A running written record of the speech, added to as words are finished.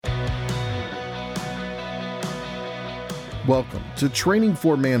Welcome to Training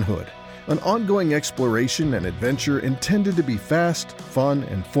for Manhood, an ongoing exploration and adventure intended to be fast, fun,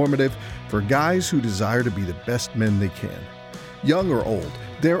 and informative for guys who desire to be the best men they can. Young or old,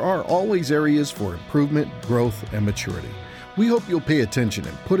 there are always areas for improvement, growth, and maturity. We hope you'll pay attention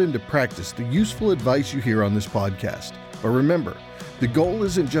and put into practice the useful advice you hear on this podcast. But remember, the goal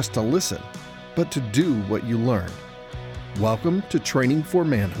isn't just to listen, but to do what you learn. Welcome to Training for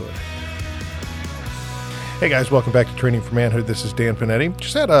Manhood. Hey guys, welcome back to Training for Manhood. This is Dan Panetti.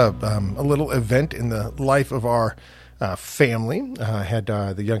 Just had a little event in the life of our family. Had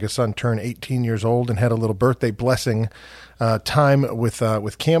the youngest son turn 18 years old and had a little birthday blessing time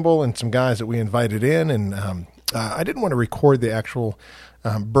with Campbell and some guys that we invited in. And I didn't want to record the actual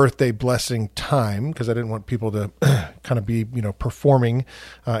birthday blessing time because I didn't want people to kind of be, performing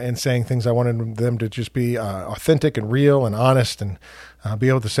and saying things. I wanted them to just be authentic and real and honest and be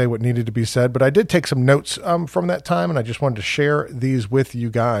able to say what needed to be said. But I did take some notes from that time, and I just wanted to share these with you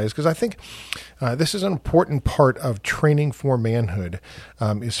guys because I think this is an important part of training for manhood,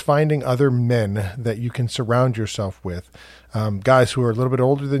 is finding other men that you can surround yourself with. Guys who are a little bit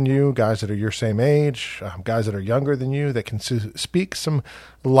older than you, guys that are your same age, guys that are younger than you, that can speak some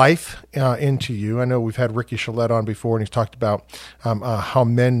life into you. I know we've had Ricky Chalette on before, and he's talked about how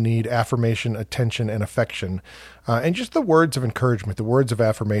men need affirmation, attention, and affection. And just the words of encouragement, the words of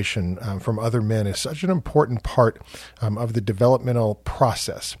affirmation from other men is such an important part of the developmental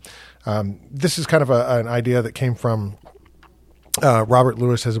process. This is kind of an idea that came from Robert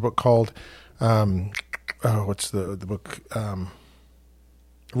Lewis. Has a book called what's the book?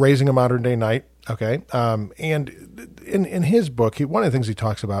 Raising a Modern Day Knight. Okay. And in his book, one of the things he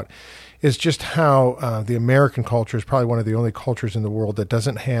talks about is just how the American culture is probably one of the only cultures in the world that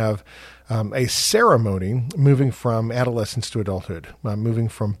doesn't have a ceremony moving from adolescence to adulthood, moving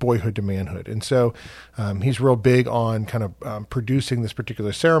from boyhood to manhood. And so he's real big on kind of producing this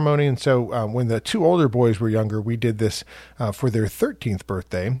particular ceremony. And so when the two older boys were younger, we did this for their 13th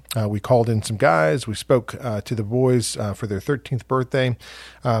birthday. We called in some guys. We spoke to the boys for their 13th birthday.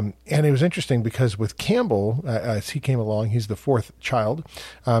 And it was interesting because with Campbell, as he came along, he's the fourth child.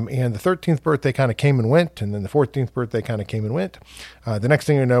 And the 13th birthday kind of came and went. And then the 14th birthday kind of came and went. The next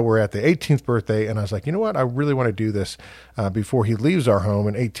thing you know, we're at the 18th birthday. And I was like, you know what? I really want to do this before he leaves our home.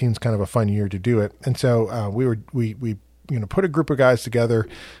 And 18 is kind of a fun year to do it. And so we put a group of guys together,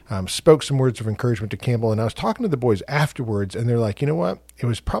 spoke some words of encouragement to Campbell. And I was talking to the boys afterwards, and they're like, you know what? It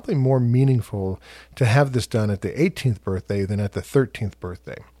was probably more meaningful to have this done at the 18th birthday than at the 13th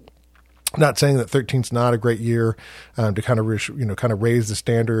birthday. Not saying that 13 is not a great year to kind of raise the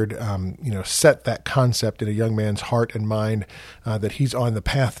standard, set that concept in a young man's heart and mind that he's on the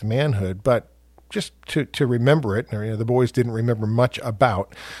path to manhood, but just to remember it. The boys didn't remember much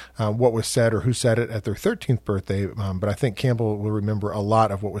about what was said or who said it at their 13th birthday, but I think Campbell will remember a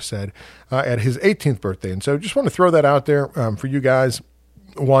lot of what was said at his 18th birthday. And so just want to throw that out there for you guys.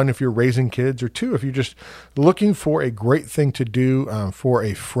 One, if you're raising kids, or two, if you're just looking for a great thing to do for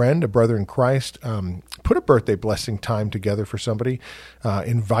a friend, a brother in Christ, put a birthday blessing time together for somebody.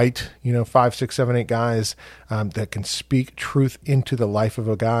 Invite, 5, 6, 7, 8 guys that can speak truth into the life of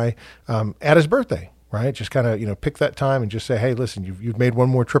a guy at his birthday. Right? Just kind of, pick that time and just say, hey, listen, you've made one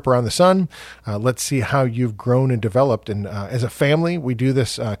more trip around the sun. Let's see how you've grown and developed. And as a family, we do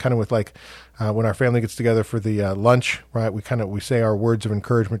this kind of with when our family gets together for the lunch, right? We say our words of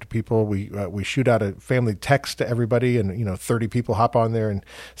encouragement to people. We shoot out a family text to everybody, and 30 people hop on there and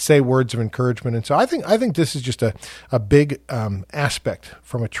say words of encouragement. And so I think this is just a big aspect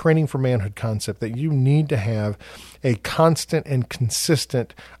from a training for manhood concept that you need to have a constant and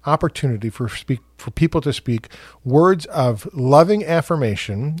consistent opportunity for people to speak words of loving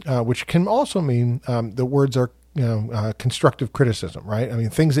affirmation, which can also mean the words are constructive criticism, right? I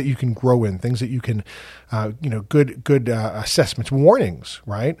mean, things that you can grow in, things that you can, good assessments, warnings,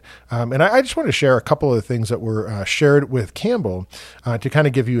 right? And I just want to share a couple of the things that were shared with Campbell to kind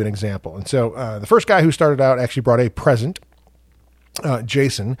of give you an example. And so the first guy who started out actually brought a present.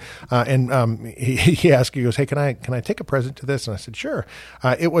 Jason, and he asked, he goes, hey, can I take a present to this? And I said, sure.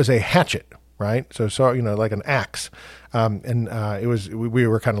 It was a hatchet, right? So like an axe. And it was, we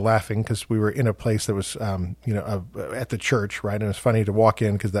were kind of laughing because we were in a place that was, at the church, right? And it was funny to walk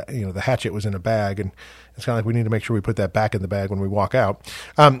in because the hatchet was in a bag, and it's kind of like we need to make sure we put that back in the bag when we walk out.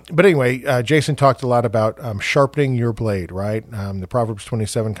 But anyway, Jason talked a lot about sharpening your blade, right? The Proverbs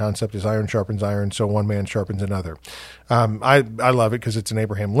 27 concept is iron sharpens iron, so one man sharpens another. I love it because it's an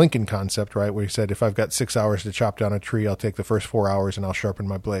Abraham Lincoln concept, right? Where he said, if I've got 6 hours to chop down a tree, I'll take the first 4 hours and I'll sharpen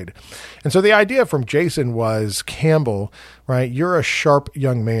my blade. And so the idea from Jason was, Campbell, right? You're a sharp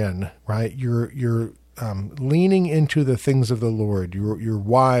young man, right? You're leaning into the things of the Lord. You're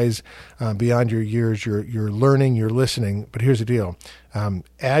wise beyond your years. You're learning. You're listening. But here's the deal: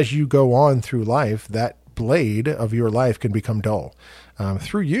 as you go on through life, that blade of your life can become dull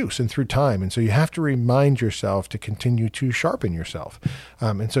through use and through time. And so you have to remind yourself to continue to sharpen yourself.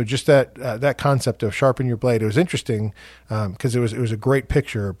 And so just that concept of sharpen your blade, it was interesting because it was a great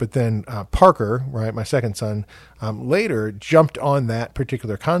picture. But then Parker, right, my second son, later jumped on that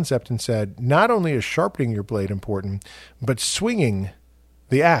particular concept and said, not only is sharpening your blade important, but swinging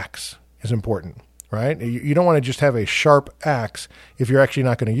the axe is important. Right? You don't want to just have a sharp axe if you're actually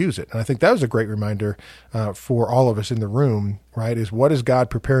not going to use it. And I think that was a great reminder for all of us in the room, right? Is what is God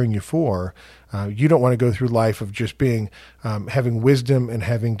preparing you for? You don't want to go through life of just being, having wisdom and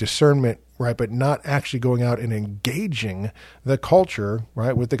having discernment, right? But not actually going out and engaging the culture,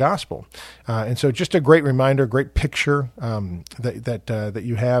 right, with the gospel. And so just a great reminder, great picture that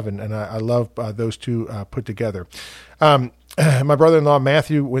you have. And I love those two put together. My brother-in-law,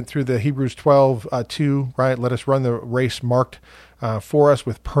 Matthew, went through the Hebrews 12:2, right? Let us run the race marked for us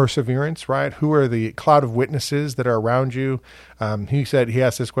with perseverance, right? Who are the cloud of witnesses that are around you? He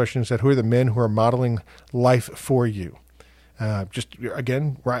asked this question, said, who are the men who are modeling life for you? Just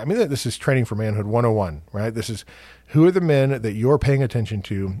again, right? I mean, this is Training for Manhood 101, right? This is who are the men that you're paying attention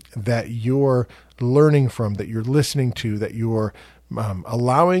to, that you're learning from, that you're listening to, that you're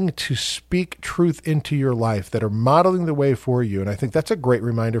allowing to speak truth into your life, that are modeling the way for you. And I think that's a great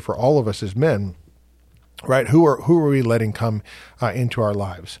reminder for all of us as men, right? Who are we letting come into our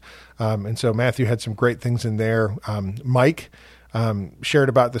lives? And so Matthew had some great things in there. Mike shared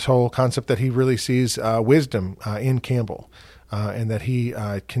about this whole concept that he really sees wisdom in Campbell, and that he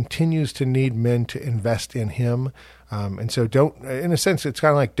continues to need men to invest in him. And so in a sense, it's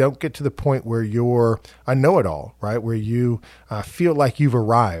kind of like, don't get to the point where you're a know-it-all, right? Where you feel like you've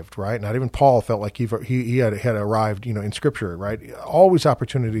arrived, right? Not even Paul felt like he had arrived, in Scripture, right? Always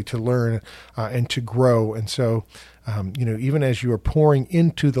opportunity to learn and to grow. And so, even as you are pouring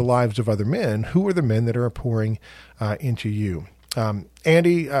into the lives of other men, who are the men that are pouring into you?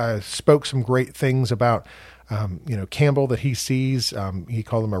 Andy spoke some great things about Campbell, that he sees. He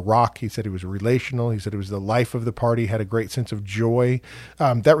called him a rock. He said he was relational. He said it was the life of the party, had a great sense of joy.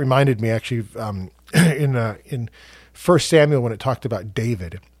 That reminded me actually in 1 Samuel when it talked about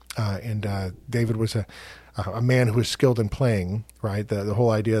David. And David was a man who was skilled in playing, right? The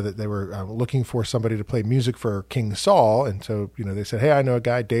whole idea that they were looking for somebody to play music for King Saul. And so, they said, hey, I know a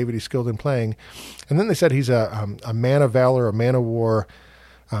guy, David, he's skilled in playing. And then they said he's a man of valor, a man of war,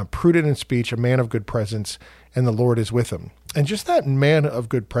 prudent in speech, a man of good presence, and the Lord is with him. And just that man of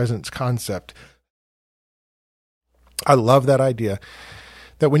good presence concept, I love that idea,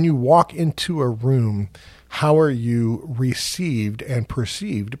 that when you walk into a room, how are you received and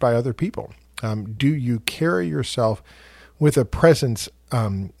perceived by other people? Do you carry yourself with a presence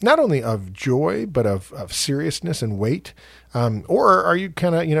not only of joy, but of seriousness and weight? Or are you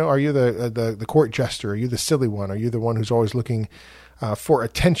kind of, are you the court jester? Are you the silly one? Are you the one who's always looking for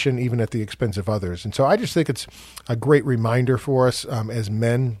attention, even at the expense of others? And so I just think it's a great reminder for us as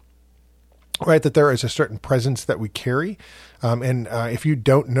men, right, that there is a certain presence that we carry. And if you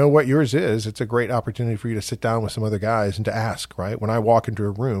don't know what yours is, it's a great opportunity for you to sit down with some other guys and to ask, right, when I walk into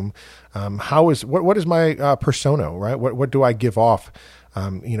a room, what is my persona, right? What do I give off?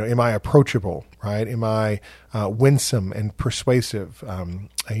 Am I approachable, right? Am I winsome and persuasive?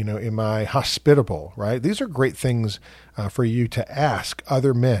 Am I hospitable, right? These are great things for you to ask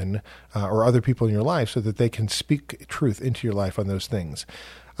other men or other people in your life so that they can speak truth into your life on those things.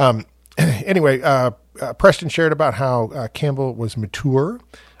 Anyway, Preston shared about how Campbell was mature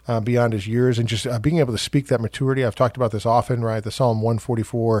beyond his years, and just being able to speak that maturity. I've talked about this often, right? The Psalm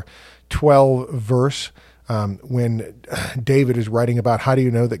 144:12 verse, when David is writing about how do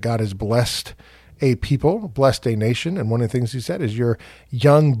you know that God has blessed a people, blessed a nation. And one of the things he said is your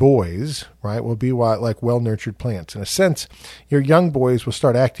young boys, right, will be like well-nurtured plants. In a sense, your young boys will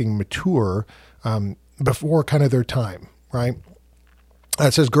start acting mature before kind of their time, right?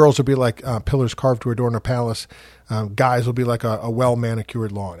 It says girls will be like pillars carved to adorn a palace. Guys will be like a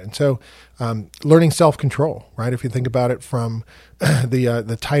well-manicured lawn. And so learning self-control, right? If you think about it from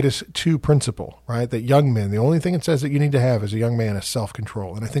the Titus 2 principle, right? That young men, the only thing it says that you need to have as a young man is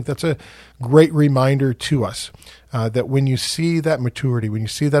self-control. And I think that's a great reminder to us that when you see that maturity, when you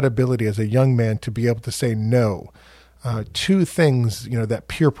see that ability as a young man to be able to say no, to things, that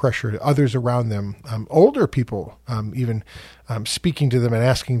peer pressure, others around them, older people, even speaking to them and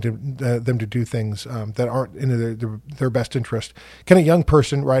asking them to do things that aren't in their best interest. Can a young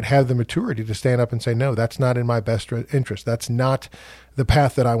person, right, have the maturity to stand up and say, no, that's not in my best interest. That's not the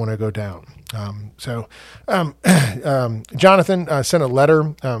path that I want to go down. Jonathan sent a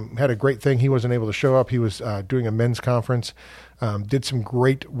letter, had a great thing. He wasn't able to show up. He was doing a men's conference, did some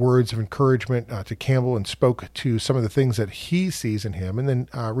great words of encouragement to Campbell and spoke to some of the things that he sees in him, and then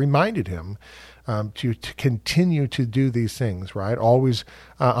reminded him to continue to do these things, right? Always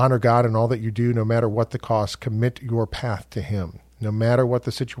honor God in all that you do, no matter what the cost. Commit your path to Him. No matter what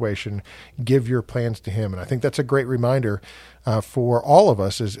the situation, give your plans to Him. And I think that's a great reminder for all of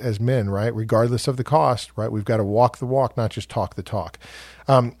us as men, right? Regardless of the cost, right? We've got to walk the walk, not just talk the talk.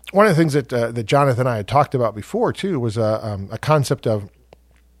 One of the things that Jonathan and I had talked about before, too, was a concept of,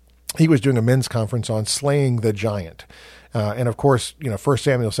 he was doing a men's conference on slaying the giant. And of course, 1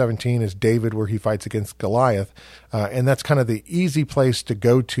 Samuel 17 is David, where he fights against Goliath. And that's kind of the easy place to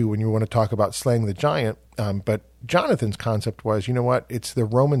go to when you want to talk about slaying the giant. But Jonathan's concept was, you know what? It's the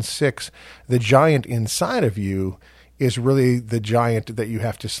Romans 6. The giant inside of you is really the giant that you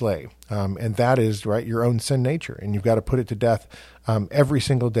have to slay. And that is, right, your own sin nature. And you've got to put it to death every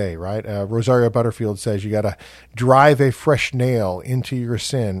single day, right? Rosario Butterfield says you got to drive a fresh nail into your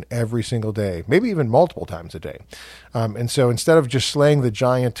sin every single day, maybe even multiple times a day. And so instead of just slaying the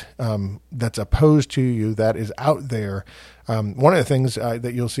giant that's opposed to you, that is out there, one of the things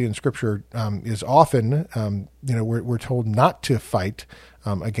that you'll see in Scripture is often, we're told not to fight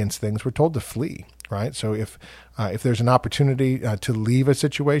against things. We're told to flee. Right. So if there's an opportunity to leave a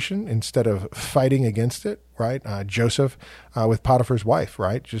situation instead of fighting against it, right? Joseph with Potiphar's wife,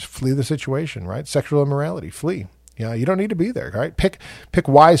 right? Just flee the situation, right? Sexual immorality, flee. Yeah, you don't need to be there, right? Pick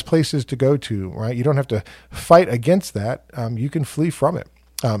wise places to go to, right? You don't have to fight against that. You can flee from it.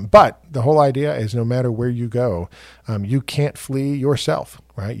 But the whole idea is no matter where you go, you can't flee yourself,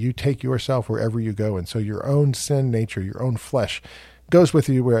 right? You take yourself wherever you go. And so your own sin nature, your own flesh goes with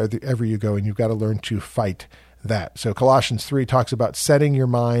you wherever you go, and you've got to learn to fight that. So Colossians 3 talks about setting your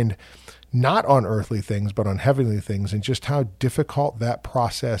mind not on earthly things, but on heavenly things, and just how difficult that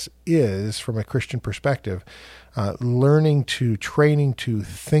process is from a Christian perspective, training to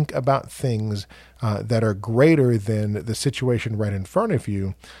think about things that are greater than the situation right in front of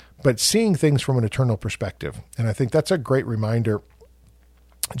you, but seeing things from an eternal perspective. And I think that's a great reminder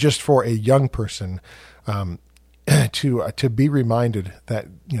just for a young person, to be reminded that,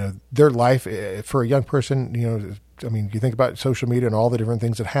 their life for a young person, you think about social media and all the different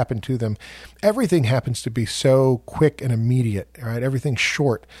things that happen to them. Everything happens to be so quick and immediate, right? Everything's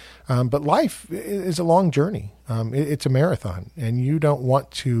short. But life is a long journey. It's a marathon, and you don't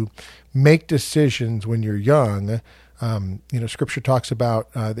want to make decisions when you're young. Scripture talks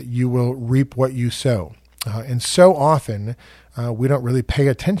about that you will reap what you sow. And so often we don't really pay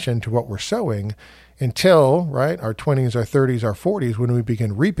attention to what we're sowing until, right, our 20s, our 30s, our 40s, when we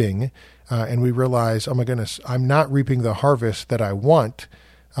begin reaping, and we realize, oh my goodness, I'm not reaping the harvest that I want,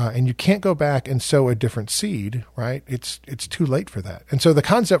 and you can't go back and sow a different seed, right? It's too late for that. And so the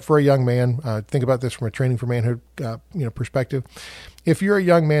concept for a young man, think about this from a Training for Manhood perspective. If you're a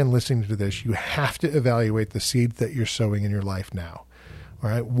young man listening to this, you have to evaluate the seed that you're sowing in your life now. All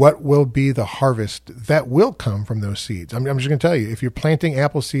right, what will be the harvest that will come from those seeds? I'm just going to tell you, if you're planting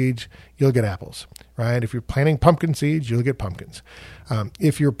apple seeds, you'll get apples, right? If you're planting pumpkin seeds, you'll get pumpkins.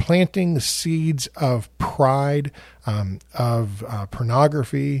 If you're planting seeds of pride, of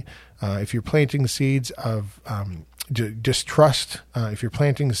pornography, if you're planting seeds of distrust, if you're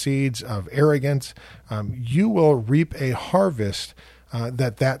planting seeds of arrogance, you will reap a harvest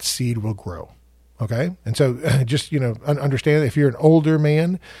that seed will grow. Okay. And so just, understand that if you're an older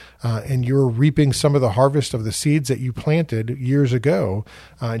man and you're reaping some of the harvest of the seeds that you planted years ago,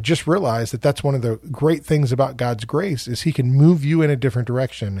 just realize that that's one of the great things about God's grace is He can move you in a different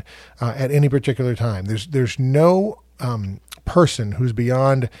direction at any particular time. There's no person who's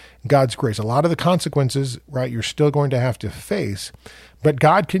beyond God's grace. A lot of the consequences, right, you're still going to have to face, but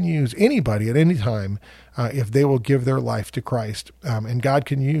God can use anybody at any time if they will give their life to Christ. And God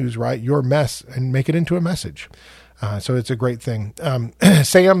can use, right, your mess and make it into a message. So it's a great thing.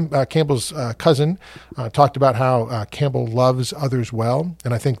 Sam, Campbell's cousin, talked about how Campbell loves others well.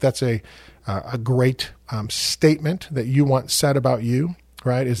 And I think that's a great statement that you want said about you,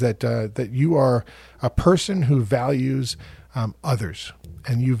 right, is that you are a person who values others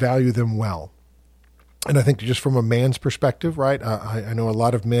and you value them well. And I think just from a man's perspective, right, I know a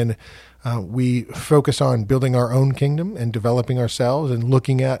lot of men, we focus on building our own kingdom and developing ourselves and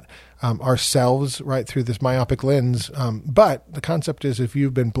looking at ourselves right through this myopic lens. But the concept is if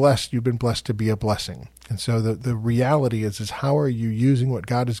you've been blessed to be a blessing. And so the reality is how are you using what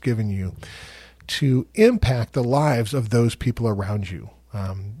God has given you to impact the lives of those people around you?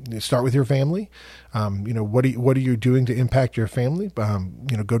 Start with your family. What are you doing to impact your family?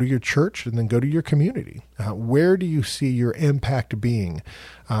 Go to your church and then go to your community. Where do you see your impact being?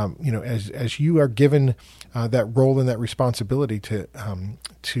 As you are given that role and that responsibility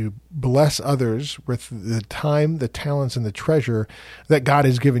to bless others with the time, the talents, and the treasure that God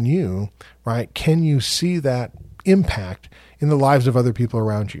has given you, right? Can you see that impact in the lives of other people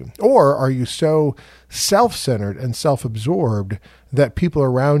around you? Or are you so self-centered and self-absorbed that people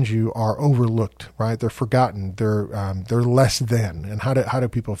around you are overlooked, right? They're forgotten. They're less than. And how do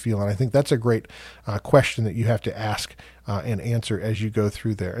people feel? And I think that's a great question that you have to ask and answer as you go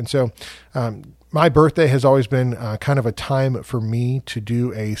through there. And so my birthday has always been kind of a time for me to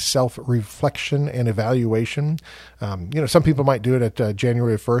do a self-reflection and evaluation. Some people might do it at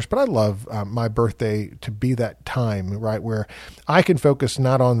January 1st, but I love my birthday to be that time, right, where I can focus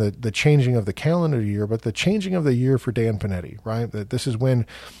not on the changing of the calendar year, but the changing of the year for Dan Panetti, right? That this is when,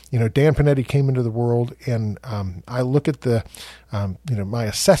 Dan Panetti came into the world, and I look at my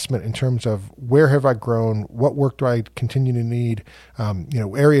assessment in terms of where have I grown, what work do I continue to need,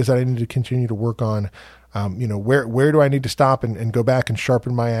 areas that I need to continue to work on, where do I need to stop and go back and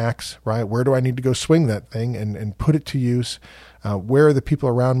sharpen my axe, right? Where do I need to go swing that thing and put it to use? Where are the people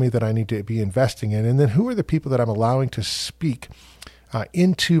around me that I need to be investing in? And then who are the people that I'm allowing to speak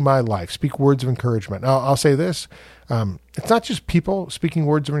into my life, speak words of encouragement? Now, I'll say this. It's not just people speaking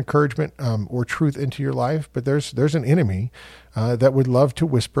words of encouragement or truth into your life, but there's an enemy that would love to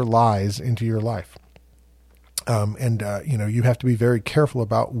whisper lies into your life. You have to be very careful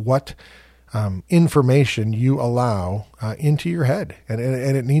about what information you allow into your head, and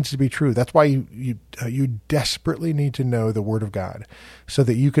it needs to be true. That's why you desperately need to know the Word of God, so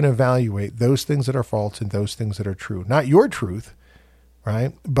that you can evaluate those things that are false and those things that are true. Not your truth,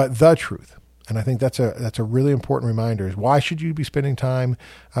 right, but the truth. And I think that's a really important reminder. Is why should you be spending time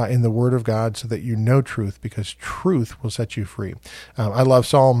in the Word of God, so that you know truth, because truth will set you free. I love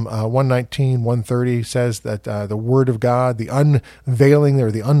Psalm 119, 130 says that the Word of God, the unveiling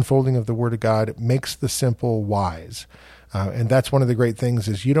or the unfolding of the Word of God, makes the simple wise. And that's one of the great things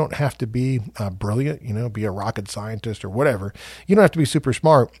is you don't have to be brilliant, be a rocket scientist or whatever. You don't have to be super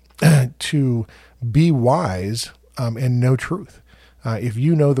smart to be wise and know truth. If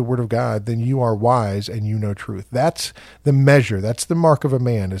you know the Word of God, then you are wise and you know truth. That's the measure. That's the mark of a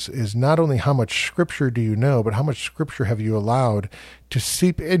man is not only how much Scripture do you know, but how much Scripture have you allowed to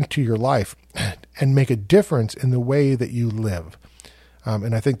seep into your life and make a difference in the way that you live.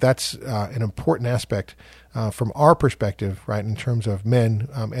 And I think that's an important aspect from our perspective, right, in terms of men.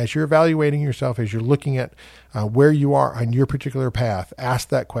 As you're evaluating yourself, as you're looking at where you are on your particular path, ask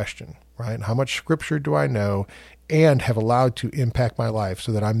that question, right? How much Scripture do I know and have allowed to impact my life,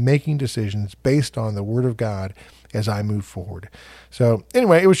 so that I'm making decisions based on the Word of God as I move forward? So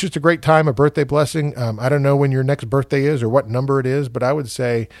anyway, it was just a great time, a birthday blessing. I don't know when your next birthday is or what number it is, but I would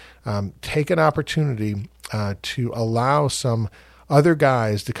say take an opportunity to allow some other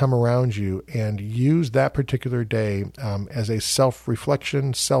guys to come around you and use that particular day as a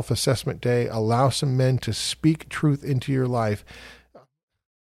self-reflection, self-assessment day. Allow some men to speak truth into your life,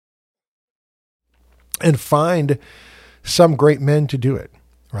 and find some great men to do it,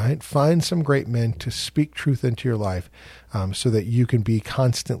 right? Find some great men to speak truth into your life so that you can be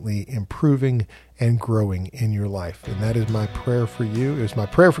constantly improving and growing in your life. And that is my prayer for you. It was my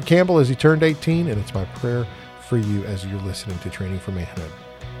prayer for Campbell as he turned 18, and it's my prayer for you as you're listening to Training for Manhood.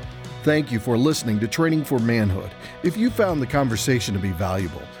 Thank you for listening to Training for Manhood. If you found the conversation to be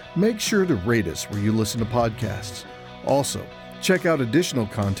valuable, make sure to rate us where you listen to podcasts. Also, check out additional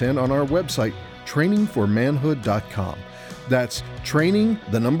content on our website, trainingformanhood.com. That's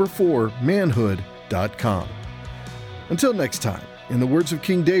training4manhood.com. Until next time, in the words of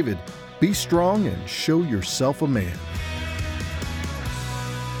King David, be strong and show yourself a man.